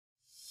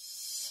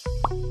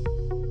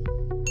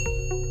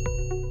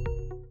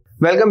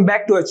Welcome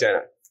back to our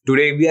channel.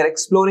 Today we are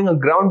exploring a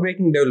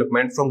groundbreaking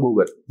development from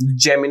Google, the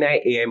Gemini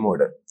AI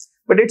model.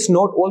 But it's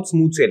not all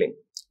smooth sailing.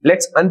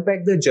 Let's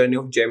unpack the journey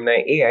of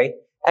Gemini AI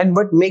and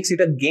what makes it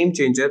a game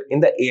changer in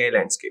the AI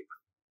landscape.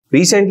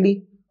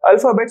 Recently,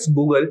 Alphabet's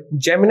Google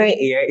Gemini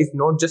AI is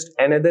not just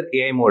another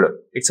AI model.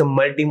 It's a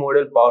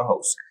multimodal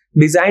powerhouse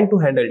designed to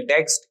handle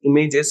text,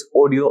 images,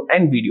 audio,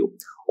 and video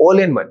all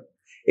in one.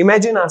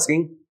 Imagine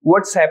asking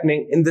what's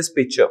happening in this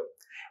picture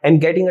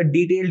and getting a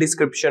detailed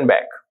description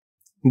back.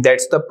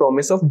 That's the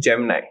promise of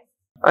Gemini.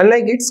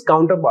 Unlike its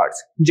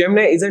counterparts,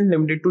 Gemini isn't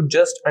limited to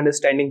just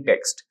understanding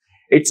text.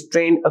 It's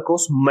trained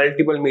across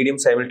multiple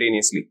mediums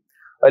simultaneously,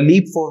 a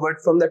leap forward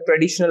from the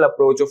traditional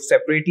approach of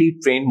separately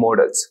trained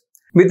models.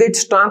 With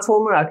its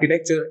transformer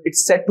architecture,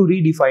 it's set to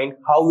redefine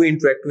how we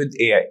interact with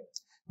AI.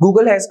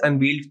 Google has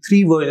unveiled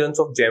 3 versions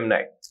of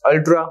Gemini: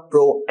 Ultra,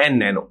 Pro, and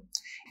Nano,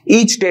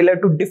 each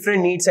tailored to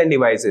different needs and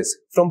devices,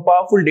 from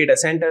powerful data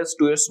centers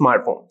to your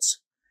smartphones.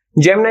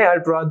 Gemini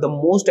Ultra, the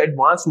most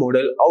advanced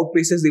model,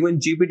 outpaces even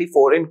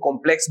GPT-4 in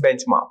complex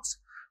benchmarks,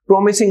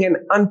 promising an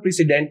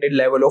unprecedented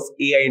level of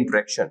AI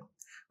interaction.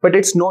 But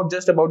it's not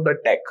just about the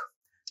tech.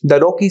 The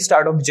rocky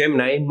start of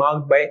Gemini,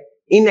 marked by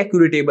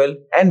inaccurable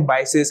and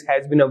biases,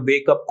 has been a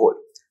wake-up call.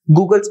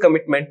 Google's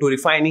commitment to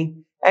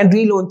refining and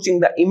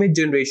relaunching the image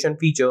generation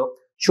feature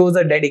shows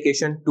a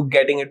dedication to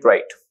getting it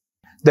right.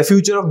 The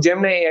future of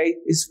Gemini AI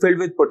is filled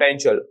with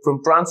potential,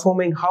 from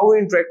transforming how we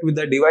interact with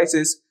the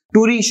devices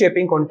to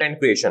reshaping content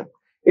creation.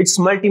 Its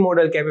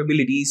multimodal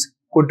capabilities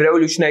could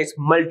revolutionize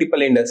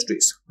multiple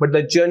industries, but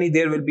the journey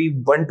there will be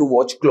one to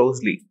watch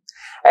closely.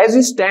 As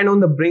we stand on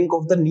the brink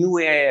of the new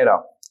AI era,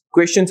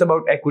 questions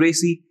about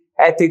accuracy,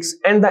 ethics,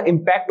 and the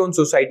impact on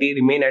society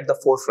remain at the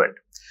forefront.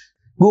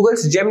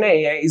 Google's Gemini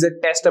AI is a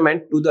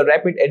testament to the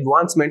rapid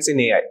advancements in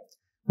AI,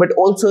 but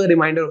also a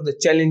reminder of the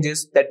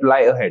challenges that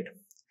lie ahead.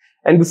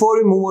 And before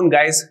we move on,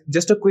 guys,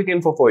 just a quick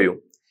info for you.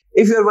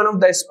 If you are one of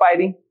the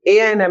aspiring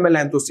AI and ML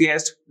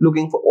enthusiasts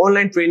looking for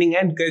online training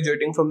and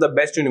graduating from the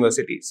best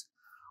universities,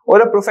 or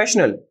a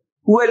professional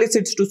who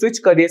elicits to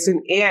switch careers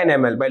in AI and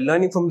ML by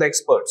learning from the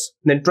experts,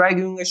 then try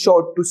giving a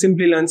shot to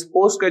Simplilearn's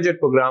postgraduate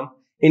program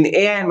in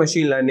AI and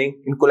machine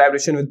learning in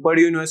collaboration with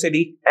Purdue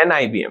University and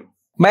IBM.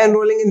 By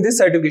enrolling in this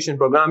certification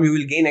program, you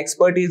will gain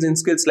expertise in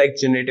skills like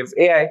generative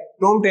AI,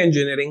 prompt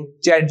engineering,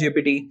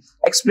 ChatGPT,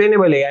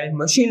 explainable AI,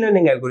 machine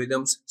learning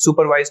algorithms,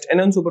 supervised and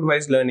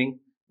unsupervised learning,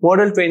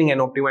 model training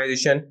and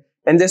optimization,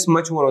 and there's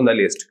much more on the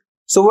list.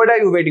 So what are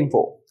you waiting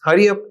for?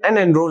 Hurry up and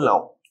enroll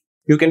now.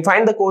 You can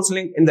find the course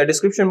link in the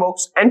description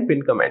box and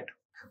pinned comment.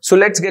 So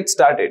let's get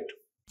started.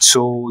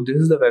 So this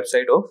is the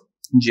website of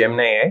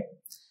Gemini AI,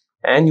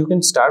 and you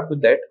can start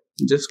with that.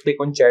 Just click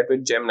on chat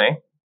with Gemini,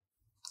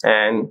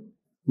 and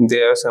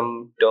there are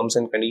some terms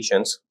and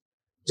conditions.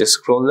 Just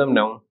scroll them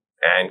down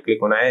and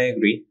click on I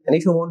agree, and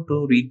if you want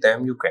to read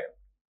them, you can.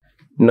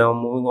 Now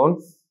moving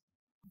on.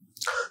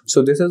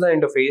 So this is the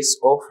interface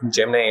of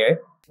Gemini AI.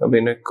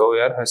 अभी ना कहो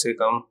यार हंसे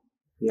कम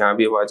यहाँ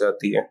भी आवाज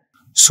आती है.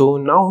 So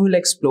now we'll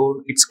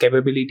explore its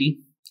capability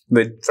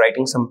with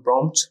writing some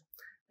prompts,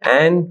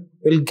 and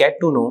we'll get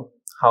to know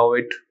how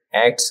it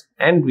acts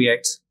and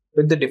reacts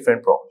with the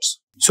different prompts.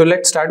 So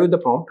let's start with the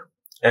prompt,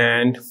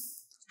 and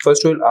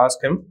first we'll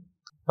ask him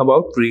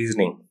about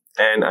reasoning,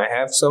 and I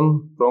have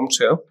some prompts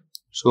here,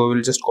 so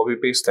we'll just copy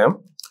paste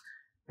them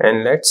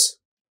and let's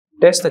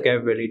test the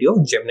capability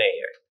of Gemini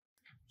AI.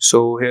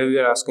 So here we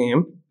are asking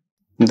him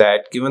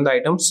that given the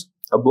items,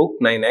 a book,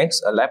 9 eggs,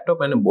 a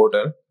laptop, and a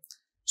bottle,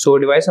 so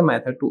devise a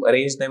method to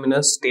arrange them in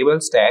a stable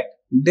stack,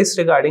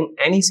 disregarding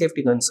any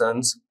safety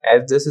concerns,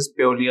 as this is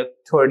purely a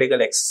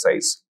theoretical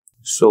exercise.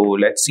 So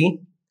let's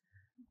see,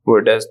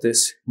 where does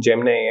this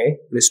Gemini AI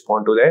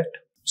respond to that?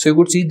 So you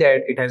could see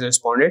that it has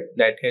responded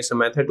that here's a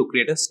method to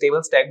create a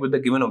stable stack with the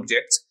given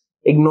objects,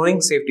 ignoring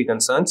safety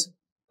concerns,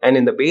 and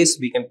in the base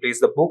we can place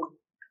the book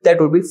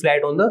that would be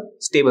flat on the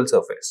stable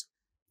surface.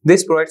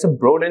 This provides a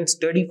broad and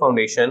sturdy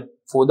foundation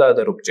for the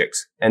other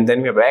objects, and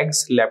then we have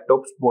eggs,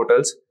 laptops,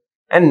 bottles,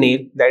 and nail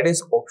that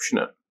is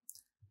optional.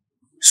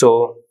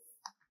 So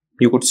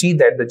you could see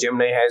that the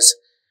Gemini has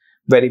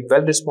very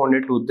well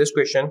responded to this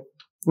question.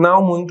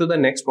 Now moving to the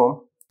next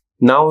prompt.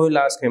 Now we will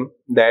ask him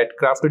that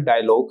craft a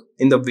dialogue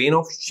in the vein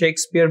of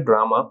Shakespeare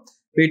drama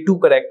where 2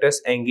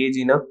 characters engage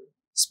in a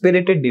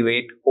spirited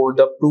debate over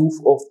the proof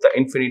of the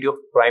infinity of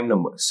prime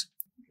numbers.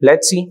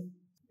 Let's see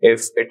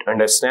if it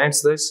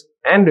understands this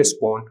and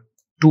respond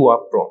to our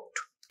prompt.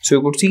 So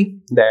you could see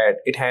that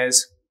it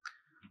has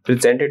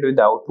presented with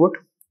the output,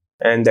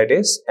 and that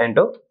is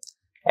enter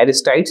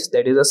Aristides,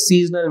 that is a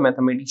seasonal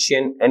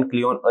mathematician, and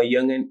Cleon, a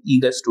young and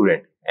eager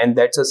student, and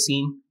that's a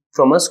scene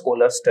from a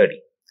scholar's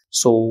study.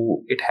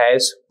 So it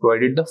has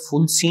provided the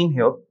full scene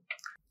here,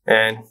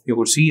 and you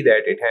could see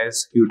that it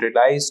has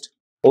utilized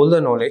all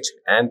the knowledge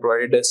and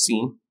provided a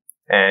scene,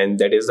 and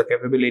that is the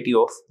capability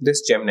of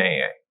this Gemini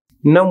AI.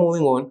 Now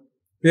moving on,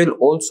 we will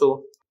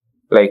also,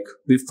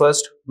 we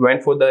first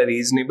went for the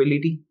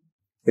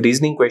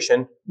reasoning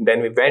question,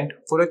 then we went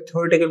for a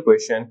theoretical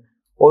question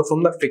or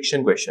from the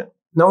friction question.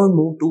 Now we'll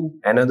move to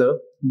another,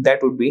 that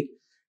would be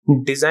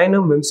design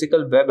a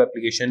whimsical web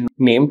application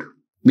named,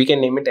 we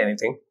can name it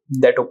anything,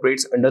 that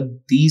operates under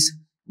these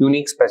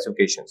unique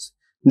specifications.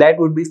 That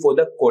would be for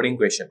the coding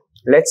question.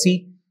 Let's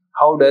see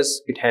how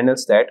does it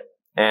handles that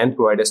and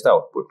provide us the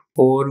output.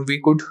 Or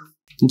we could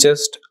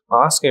just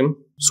ask him.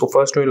 So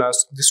first we'll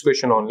ask this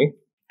question only,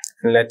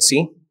 and let's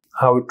see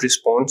how it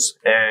responds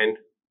and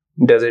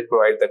does it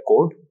provide the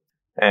code.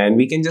 And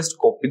we can just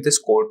copy this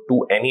code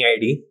to any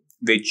ID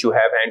which you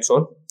have hands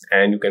on,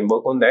 and you can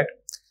work on that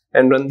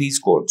and run these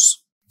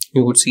codes.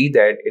 You would see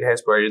that it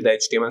has provided the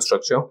HTML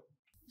structure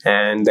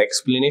and the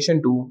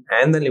explanation too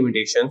and the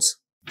limitations.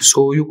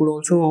 So you could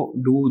also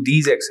do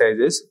these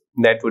exercises.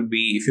 That would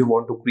be if you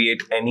want to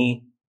create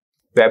any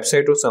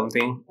website or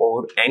something,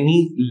 or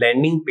any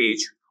landing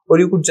page, or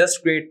you could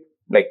just create,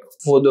 like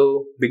for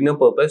the beginner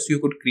purpose, you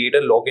could create a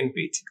login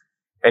page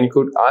and you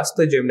could ask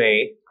the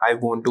Gemini, I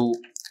want to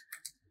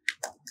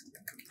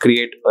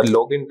create a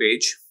login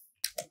page,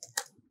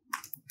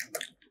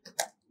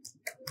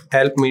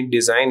 help me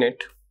design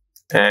it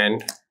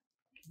and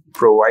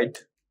provide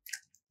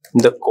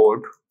the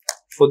code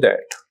for that.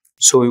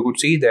 So you could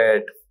see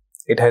that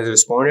it has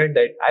responded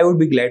that I would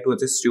be glad to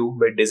assist you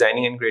with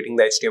designing and creating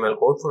the HTML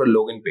code for a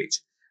login page,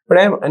 but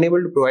I am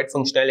unable to provide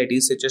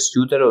functionalities such as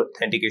user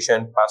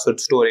authentication, password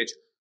storage,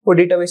 or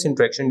database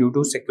interaction due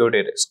to security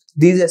risk.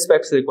 These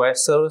aspects require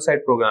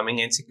server-side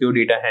programming and secure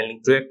data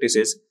handling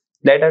practices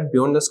that are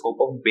beyond the scope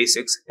of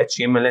basics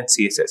HTML and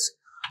CSS.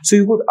 So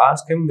you could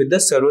ask him with the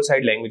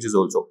server-side languages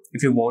also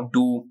if you want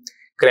to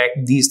crack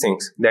these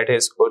things, that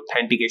is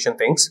authentication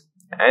things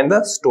and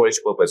the storage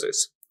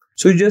purposes.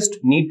 So you just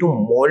need to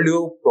mold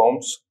your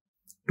prompts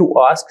to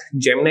ask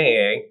Gemini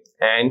AI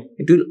and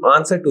it will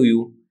answer to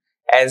you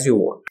as you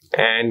want.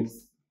 And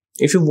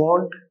if you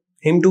want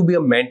him to be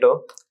a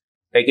mentor,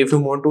 like if you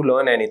want to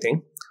learn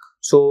anything,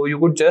 so you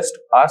could just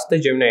ask the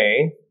Gemini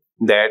AI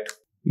that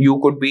you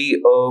could be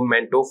a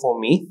mentor for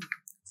me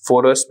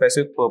for a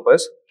specific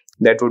purpose.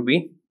 That would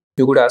be,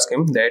 you could ask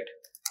him that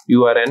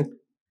you are an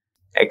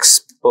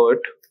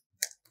expert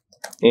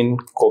in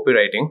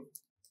copywriting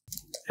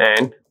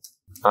and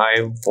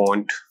I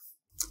want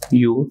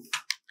you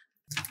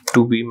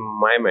to be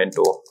my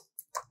mentor.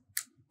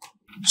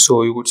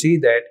 So you could see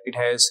that it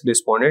has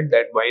responded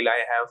that while I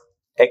have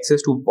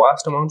access to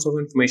vast amounts of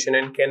information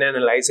and can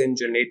analyze and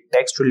generate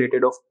text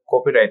related of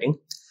copywriting,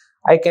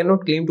 I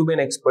cannot claim to be an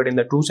expert in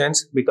the true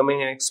sense.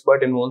 Becoming an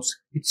expert involves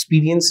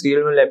experience,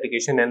 real world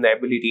application and the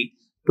ability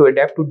to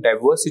adapt to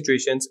diverse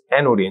situations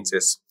and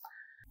audiences.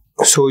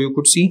 So you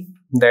could see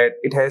that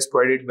it has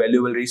provided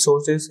valuable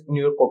resources in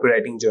your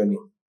copywriting journey.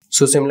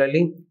 So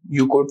similarly,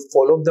 you could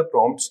follow up the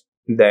prompts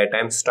that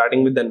I'm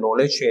starting with the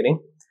knowledge sharing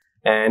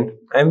and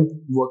I'm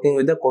working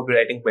with the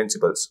copywriting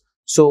principles.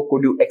 So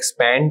could you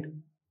expand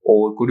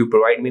or could you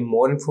provide me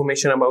more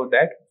information about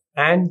that?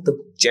 And the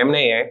Gemini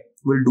AI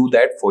will do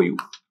that for you.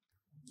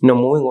 Now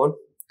moving on,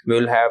 we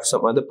will have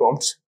some other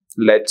prompts.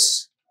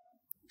 Let's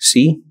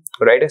see.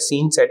 Write a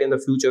scene set in the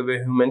future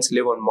where humans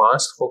live on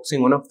Mars,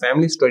 focusing on a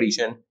family's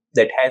tradition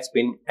that has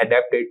been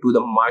adapted to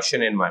the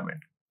Martian environment.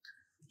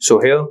 So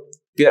here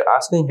we are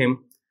asking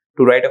him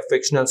to write a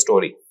fictional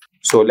story.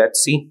 So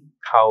let's see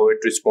how it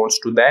responds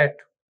to that.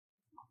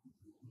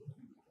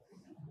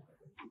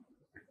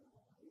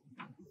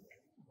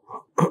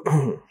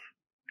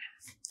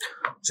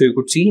 So you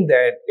could see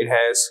that it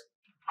has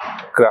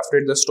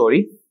crafted the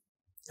story,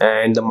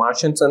 and the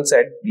Martian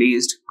sunset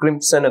blazed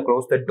crimson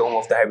across the dome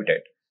of the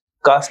habitat,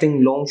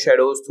 casting long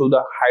shadows through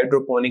the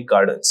hydroponic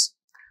gardens.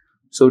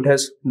 So it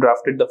has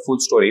drafted the full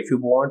story. If you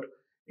want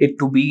it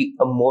to be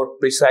a more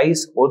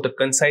precise or the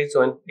concise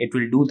one, it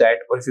will do that.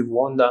 Or if you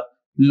want the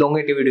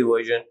longevity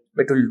version,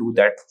 it will do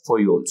that for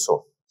you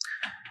also.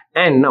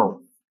 And now,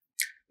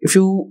 if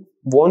you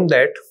want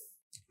that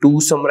to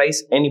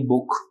summarize any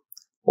book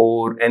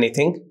or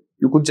anything,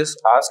 you could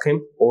just ask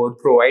him or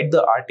provide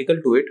the article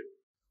to it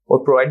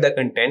or provide the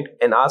content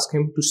and ask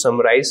him to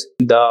summarize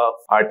the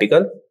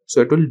article.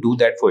 So it will do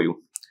that for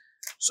you.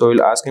 So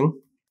you'll ask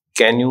him,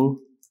 can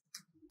you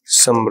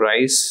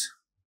summarize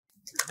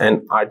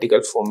an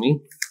article for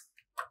me?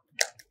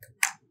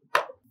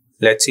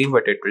 Let's see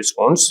what it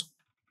responds.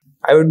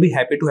 I would be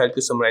happy to help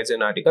you summarize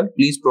an article.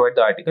 Please provide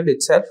the article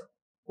itself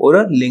or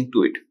a link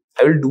to it.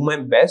 I will do my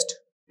best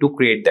to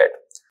create that.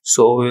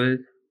 So we'll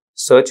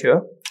search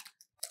here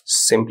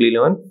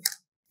Simplilearn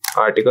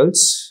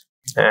articles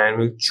and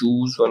we'll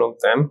choose one of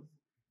them.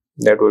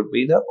 That would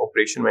be the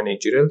operation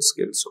managerial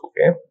skills.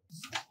 Okay.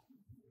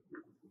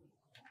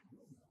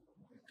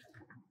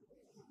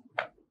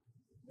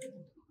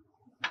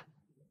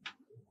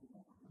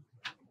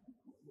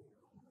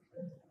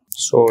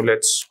 So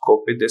let's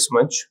copy this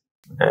much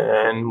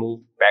and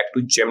move back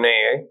to Gemini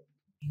AI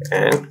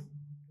and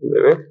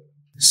we will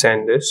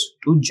send this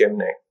to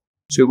Gemini.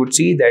 So you could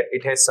see that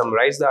it has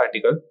summarized the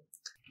article,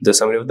 the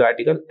summary of the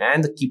article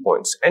and the key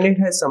points, and it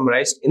has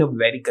summarized in a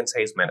very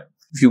concise manner.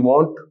 If you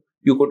want,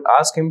 you could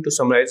ask him to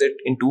summarize it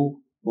into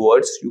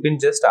words. You can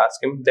just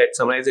ask him that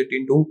summarize it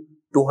into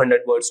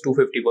 200 words,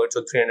 250 words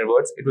or 300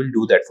 words. It will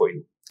do that for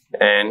you.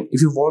 And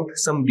if you want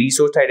some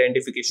resource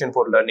identification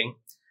for learning,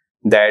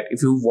 that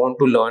if you want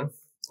to learn,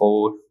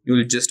 or you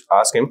will just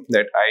ask him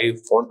that I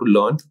want to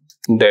learn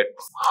that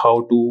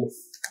how to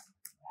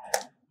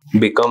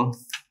become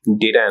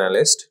data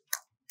analyst.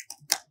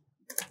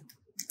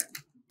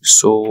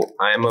 So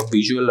I am a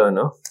visual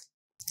learner.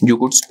 You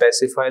could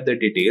specify the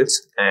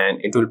details and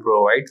it will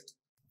provide,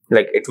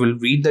 like it will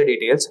read the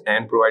details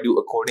and provide you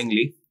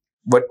accordingly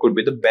what could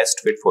be the best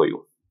fit for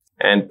you.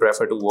 And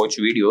prefer to watch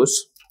videos.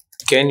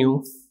 Can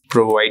you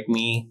provide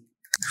me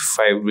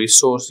 5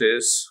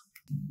 resources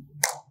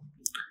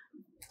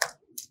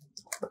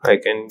I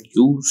can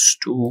use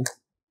to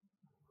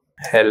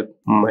help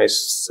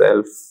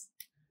myself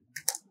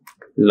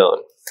learn?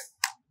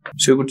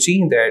 So you could see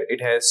that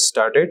it has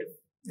started,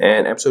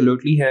 and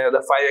absolutely here are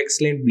the 5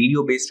 excellent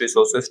video based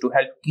resources to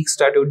help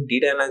kickstart your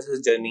data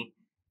analysis journey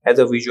as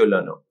a visual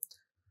learner.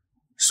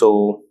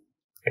 So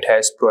it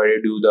has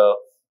provided you the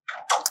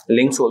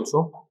links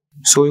also.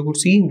 So you could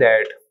see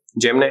that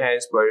Gemini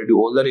has provided you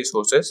all the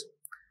resources,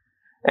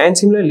 and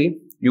similarly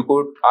you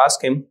could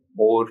ask him,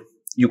 or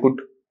you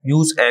could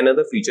use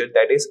another feature,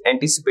 that is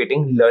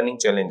anticipating learning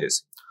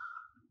challenges.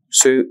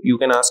 So you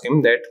can ask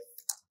him that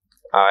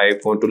I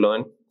want to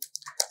learn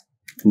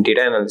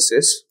data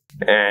analysis,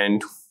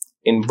 and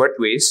in what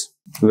ways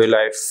will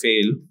I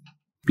fail?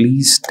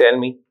 Please tell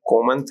me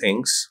common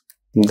things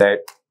that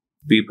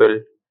people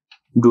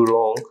do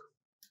wrong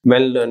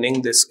when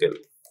learning this skill.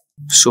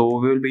 So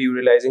we will be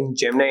utilizing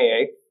Gemini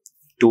AI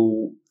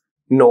to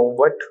know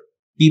what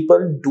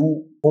people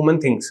do, common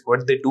things,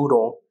 what they do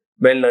wrong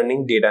when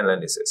learning data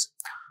analysis.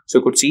 So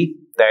you could see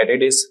that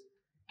it is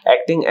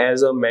acting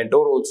as a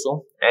mentor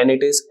also, and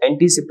it is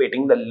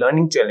anticipating the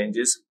learning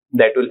challenges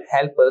that will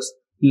help us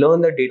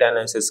learn the data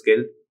analysis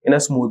skill in a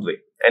smooth way,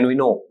 and we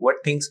know what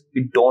things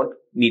we don't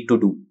need to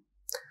do.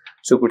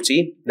 So you could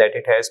see that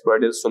it has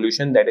provided a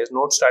solution that is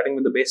not starting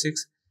with the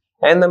basics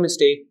and the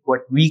mistake,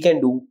 what we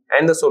can do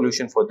and the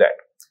solution for that.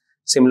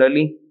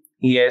 Similarly,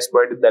 he has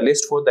provided the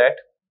list for that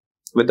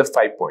with the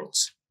 5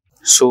 points.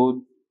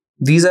 So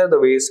these are the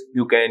ways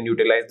you can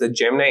utilize the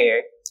Gemini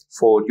AI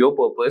for your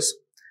purpose,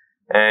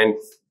 and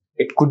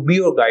it could be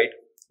your guide.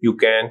 You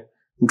can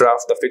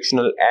draft the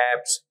fictional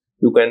apps,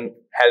 you can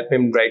help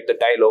him write the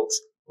dialogues,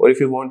 or if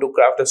you want to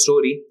craft a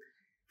story,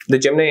 the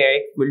Gemini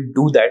AI will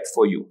do that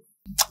for you.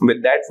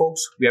 With that,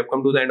 folks, we have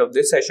come to the end of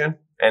this session,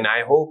 and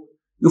I hope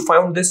you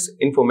found this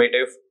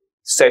informative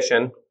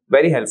session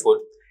very helpful.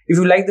 If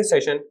you like this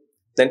session,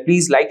 then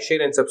please like,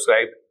 share and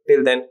subscribe.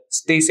 Till then,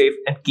 stay safe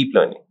and keep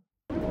learning.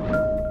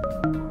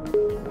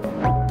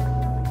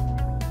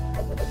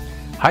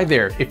 Hi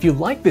there, if you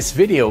like this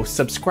video,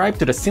 subscribe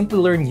to the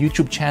Simplilearn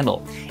YouTube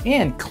channel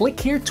and click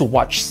here to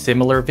watch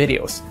similar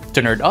videos.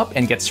 To nerd up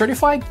and get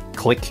certified,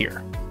 click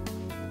here.